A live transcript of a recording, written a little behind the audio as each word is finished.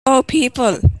Hello,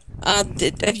 people. Of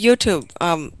YouTube.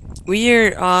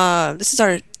 We're this is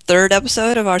our third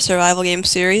episode of our survival game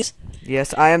series.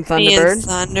 Yes, I am Me and Thunderbird.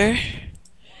 Thunder,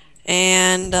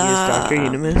 and He is Dr.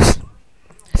 Unimus.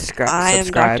 I am Dr.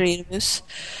 Subscribe. Enamus.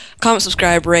 Comment,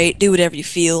 subscribe, rate, do whatever you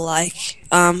feel like.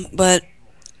 But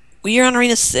we are on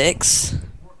Arena 6,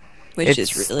 which It's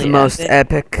is really the most epic.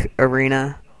 epic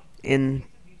arena in...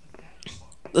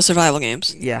 The survival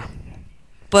games. Yeah.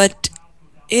 But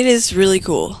it is really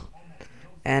cool.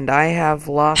 And I have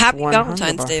lost Happy one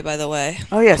Valentine's Hunter Day, by the way.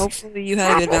 bar. Oh, yes. Hopefully you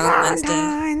had a good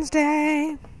Valentine's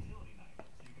Day.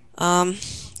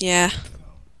 Valentine's Day. Yeah.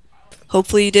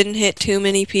 Hopefully you didn't hit too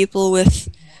many people with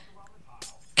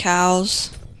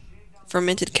cows,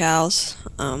 fermented cows.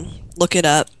 Look it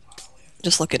up.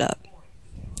 Just look it up.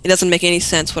 It doesn't make any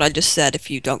sense what I just said if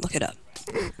you don't look it up.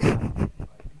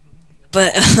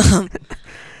 But,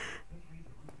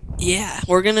 yeah,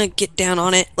 we're gonna get down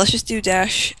on it. Let's just do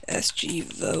dash SG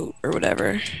vote or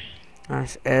whatever.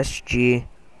 That's SG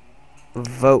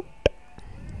vote.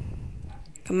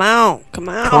 Come on, come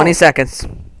on. 20 seconds.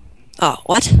 Oh,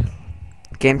 what?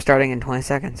 Game starting in 20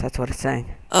 seconds. That's what it's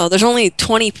saying. Oh, there's only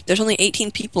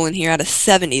 18 people in here out of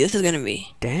 70. This is gonna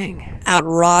be Dang.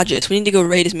 outrageous. We need to go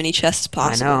raid as many chests as I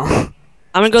possible. know.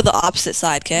 I'm gonna go the opposite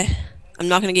side, okay? I'm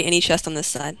not gonna get any chest on this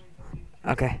side.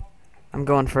 Okay. I'm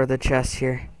going for the chest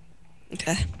here.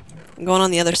 Okay. I'm going on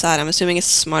the other side. I'm assuming it's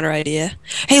a smarter idea.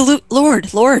 Hey, Lord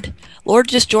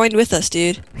just joined with us,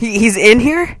 dude. He's in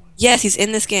here? Yes, he's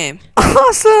in this game.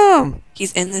 Awesome!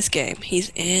 He's in this game.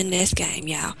 He's in this game,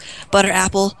 yeah. Butter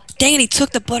apple. Dang it, he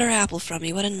took the butter apple from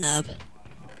me. What a nub.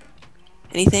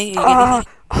 Anything? You get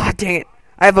anything? Oh, dang it.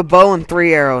 I have a bow and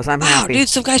 3 arrows. I'm Wow, happy. dude,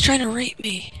 some guy's trying to rape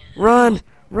me. Run!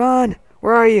 Run!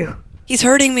 Where are you? He's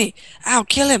hurting me. Ow,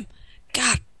 kill him.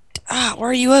 God. Where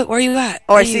are you at? Where are you at?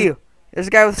 Oh, Where I are see you. There's a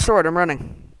guy with a sword. I'm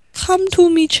running. Come to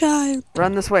me, child.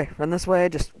 Run this way. Run this way.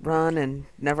 Just run and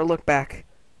never look back.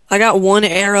 I got one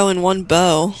arrow and one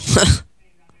bow.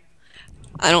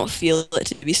 I don't feel it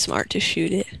to be smart to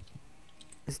shoot it.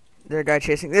 There's a guy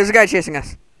chasing. There's a guy chasing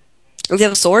us. Does he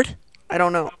have a sword? I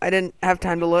don't know. I didn't have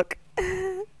time to look.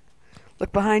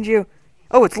 Look behind you.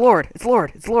 Oh, it's Lord. It's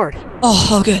Lord. It's Lord.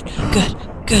 Oh, good,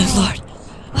 Lord.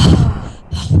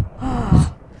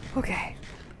 Okay.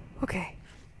 Okay.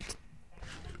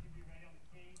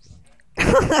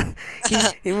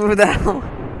 he moved out.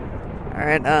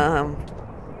 Alright,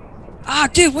 Ah,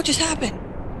 dude, what just happened?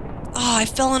 Ah, I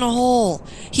fell in a hole.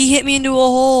 He hit me into a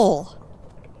hole.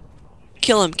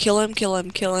 Kill him, kill him, kill him,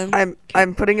 kill him.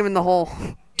 I'm putting him in the hole.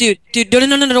 Dude, no,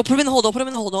 don't put him in the hole, don't put him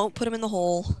in the hole, don't put him in the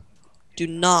hole. Do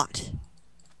not.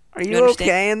 Are You you understand?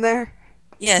 okay in there?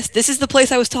 Yes, this is the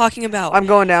place I was talking about. I'm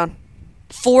going down.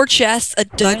 4 chests, a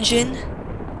dungeon,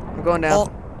 I'm going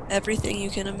down. everything you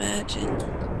can imagine.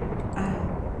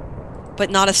 But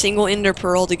not a single ender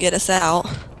pearl to get us out.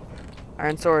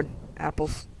 Iron sword.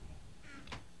 Apples.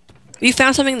 You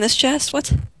found something in this chest?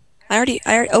 What? I already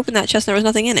opened that chest and there was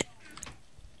nothing in it.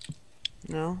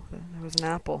 No, there was an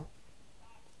apple.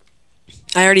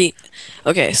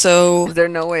 Okay, so Is there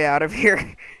no way out of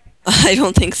here? I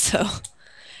don't think so.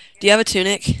 Do you have a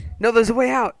tunic? No, there's a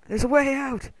way out. There's a way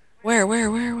out. Where?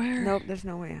 Nope, there's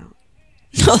no way out.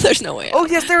 No, there's no way out. Oh,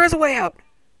 yes, there is a way out.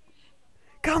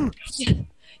 Come.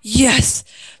 Yes!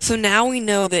 So now we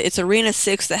know that it's Arena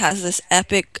 6 that has this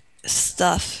epic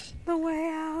stuff. The way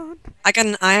out. I got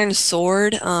an iron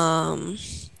sword. Do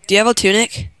you have a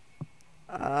tunic?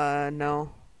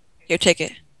 No. Here, take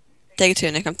it. Take a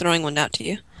tunic. I'm throwing one out to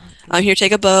you. Here,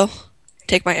 take a bow.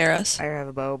 Take my arrows. I have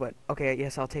a bow, but okay,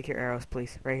 yes, I'll take your arrows,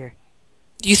 please. Right here.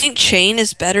 Do you think chain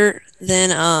is better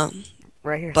than,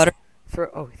 Right here. butter?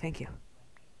 Oh, thank you.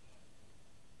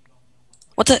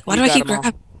 What the? Why do You I got keep 'em all.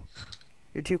 grabbing?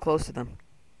 You're too close to them.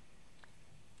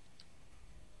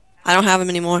 I don't have them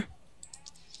anymore.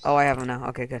 Oh, I have them now.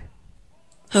 Okay, good.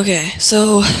 Okay,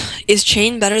 so is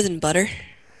chain better than butter?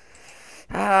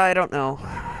 I don't know.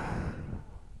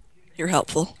 You're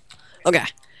helpful. Okay.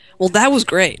 Well, that was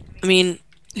great. I mean,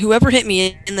 whoever hit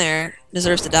me in there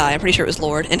deserves to die. I'm pretty sure it was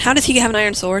Lord. And how does he have an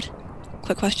iron sword?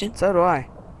 Quick question. So do I.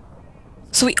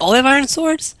 So we all have iron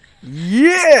swords?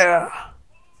 Yeah!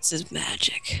 This is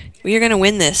magic. We are gonna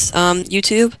win this.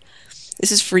 YouTube,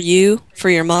 this is for you, for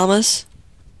your mamas,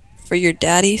 for your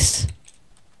daddies.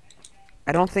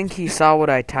 I don't think he saw what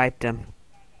I typed him.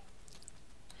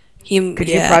 Could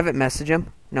you Yeah. private message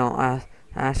him? No,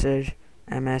 message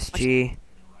MSG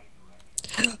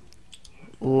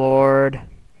Lord.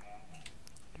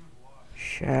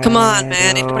 Come on,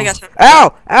 man. Shadow. Anybody got time?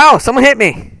 Ow! Ow! Someone hit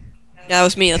me! Yeah, it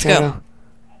was me. Let's go. Shadow.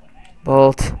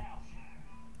 Bolt.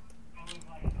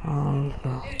 Oh,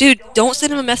 Dude, don't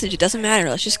send him a message. It doesn't matter.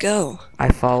 Let's just go. I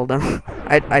followed him.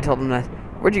 I told him that.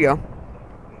 Where'd you go?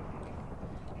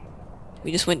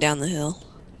 We just went down the hill.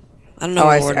 I don't Oh, know,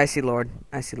 I Lord. see Lord.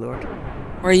 I see Lord.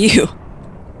 Where are you?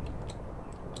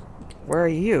 Where are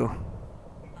you?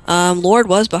 Lord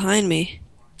was behind me.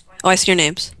 Oh, I see your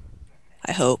names.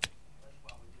 I hope.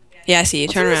 Yeah, I see you.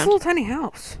 What's Turn in this around. little tiny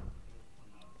house?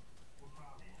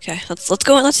 Okay, let's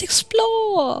go and let's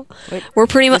explore. Wait, We're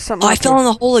pretty much. there's something Oh, I up fell here. in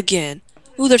the hole again.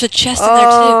 Ooh, there's a chest in there too.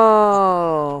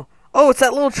 Oh. Oh, it's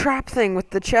that little trap thing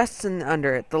with the chests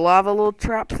under it. The lava little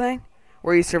trap thing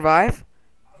where you survive.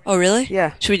 Oh, really?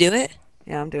 Yeah. Should we do it?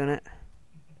 Yeah, I'm doing it.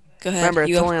 Go ahead. Remember,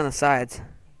 You it's go. only on the sides.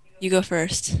 You go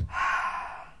first.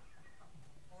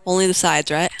 Only the sides,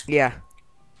 right? Yeah.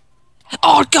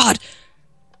 Oh God.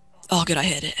 Oh, good. I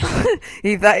hit it.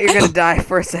 You thought you were gonna die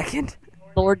for a second.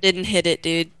 Lord didn't hit it,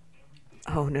 dude.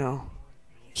 Oh no.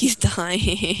 He's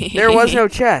dying. There was no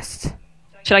chest.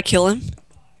 Should I kill him?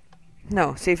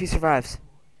 No, see if he survives.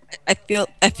 I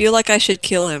feel like I should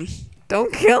kill him.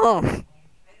 Don't kill him.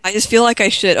 I just feel like I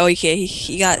should. Oh, okay.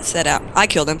 He got set out. I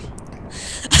killed him.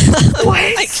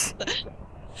 What?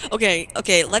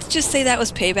 Okay. Let's just say that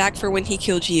was payback for when he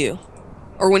killed you,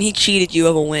 or when he cheated you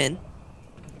of a win.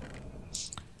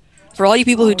 For all you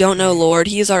people who don't know Lord,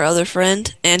 he is our other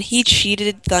friend, and he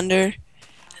cheated Thunder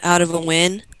out of a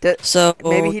win. So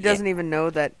Maybe he doesn't even know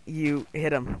that you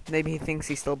hit him. Maybe he thinks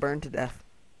he's still burned to death.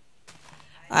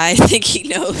 I think he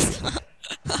knows.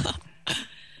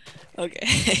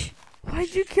 Okay.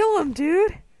 Why'd you kill him,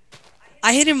 dude?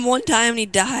 I hit him one time and he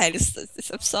died.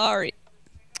 I'm sorry.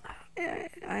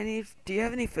 I need. Do you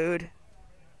have any food?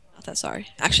 Not that sorry.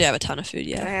 Actually, I have a ton of food.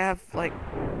 Can I Yeah. have like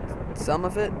some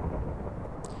of it?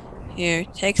 Here,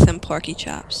 take some porky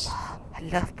chops. I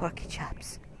love porky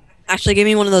chops. Actually, give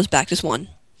me one of those back. Just one.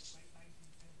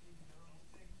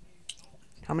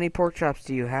 How many pork chops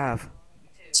do you have?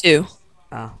 2.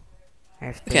 Oh, I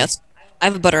have 3. Okay. I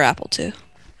have a butter apple too.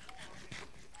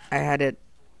 I had it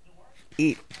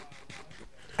eat.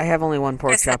 I have only 1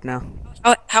 pork Yes, chop now.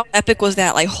 How epic was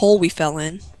that? Like hole we fell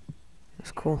in.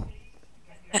 That's cool.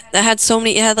 That had so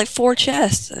many. It had like 4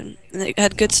 chests and it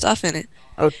had good stuff in it.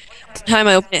 Oh, The time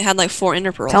I opened it, it had like 4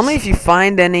 ender pearls. tell me if you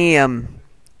find any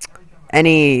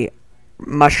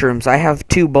mushrooms. I have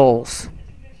 2 bowls.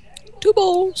 2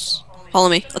 bowls. Follow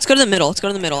me. Let's go to the middle. Let's go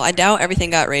to the middle. I doubt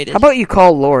everything got raided. How about you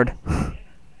call Lord?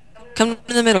 Come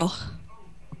to the middle.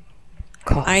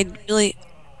 Call. I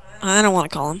don't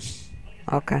want to call him.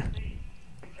 Okay.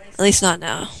 At least not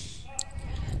now.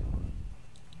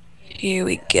 Here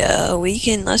we go.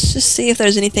 Let's just see if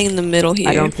there's anything in the middle here.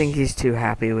 I don't think he's too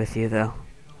happy with you though.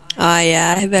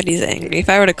 Yeah, I bet he's angry. If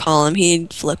I were to call him,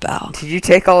 he'd flip out. Did you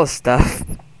take all his stuff?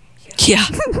 Yeah.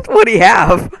 What do you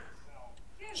have?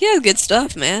 He has good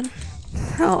stuff, man.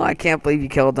 Oh, I can't believe you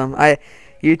killed him.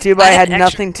 YouTube, I I had had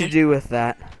extra- nothing to do with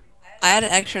that. I had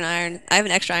an extra iron. I have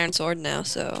an extra iron sword now,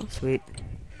 so. Sweet.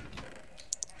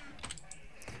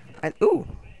 Ooh,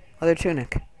 other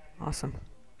tunic. Awesome.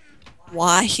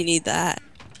 Why you need that?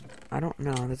 I don't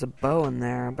know. There's a bow in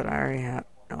there, but I already have.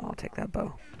 No, I'll take that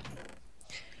bow.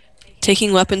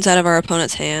 Taking weapons out of our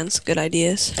opponent's hands. Good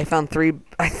ideas. I found 3.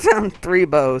 I found 3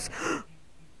 bows.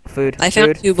 Food. I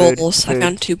found food, 2 food, bowls. I food,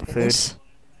 found 2 food. bowls.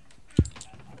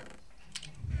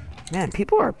 Man,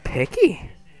 people are picky.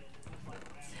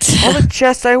 All the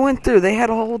chests I went through, they had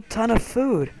a whole ton of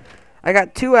food. I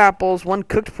got 2 apples, 1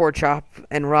 cooked pork chop,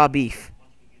 and raw beef.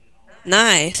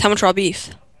 Nice. How much raw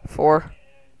beef? 4.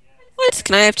 What?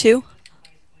 Can I have 2?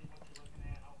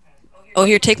 Oh,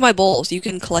 here, take my bowls. You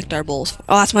can collect our bowls.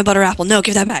 Oh, that's my butter apple. No,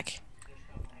 give that back.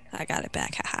 I got it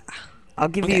back. Haha. I'll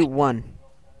give Okay. you 1.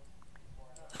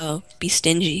 Oh, be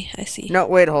stingy. I see. No,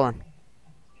 wait, hold on.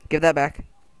 Give that back.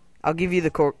 I'll give you the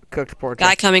cooked pork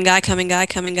Guy chop. coming, guy coming, guy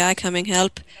coming, guy coming.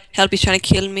 Help. Help, he's trying to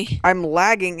kill me. I'm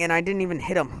lagging and I didn't even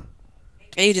hit him.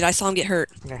 Yeah, you did. I saw him get hurt.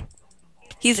 Okay.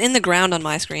 He's in the ground on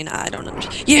my screen. I don't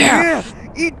understand. Yeah!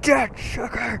 Eat that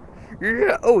sugar.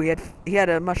 Yeah. Oh, he had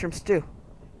a mushroom stew.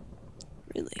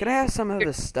 Really? Could I have some of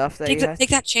the stuff that Take, you had? take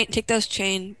that chain. Take those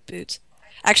chain boots.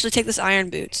 Actually, take this iron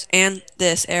boots and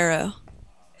this arrow.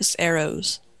 This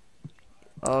arrows.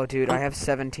 Oh, dude, I have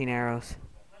 17 arrows.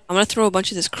 I'm gonna throw a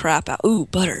bunch of this crap out. Ooh,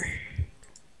 butter.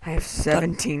 I have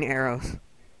 17 arrows.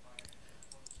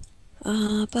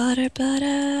 Butter,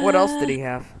 butter. What else did he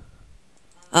have?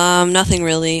 Nothing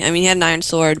really. I mean, he had an iron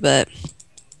sword, but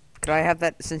Could I have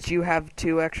that? Since you have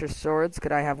 2 extra swords,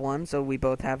 could I have 1 so we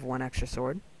both have 1 extra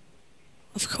sword?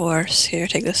 of course. Here,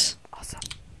 take this. Awesome.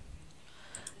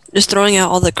 Just throwing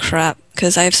out all the crap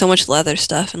because I have so much leather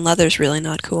stuff, and leather's really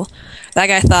not cool. That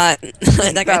guy thought.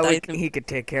 That guy thought he could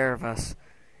take care of us.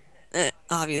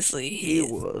 Obviously, he He is.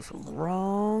 was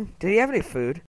wrong. Did he have any food?